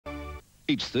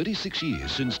It's 36 years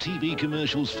since TV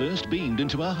commercials first beamed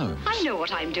into our homes. I know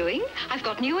what I'm doing. I've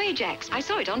got new Ajax. I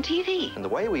saw it on TV. And the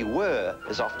way we were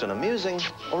is often amusing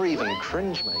or even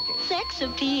cringe-making. Sex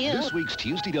appeal. This week's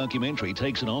Tuesday documentary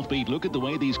takes an offbeat look at the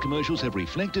way these commercials have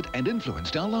reflected and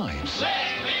influenced our lives.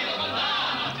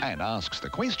 And asks the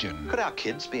question... Could our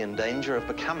kids be in danger of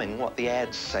becoming what the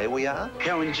ads say we are?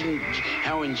 How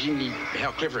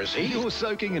clever is he? You're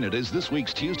soaking in it as this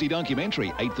week's Tuesday documentary,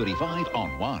 8:35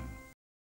 on 1.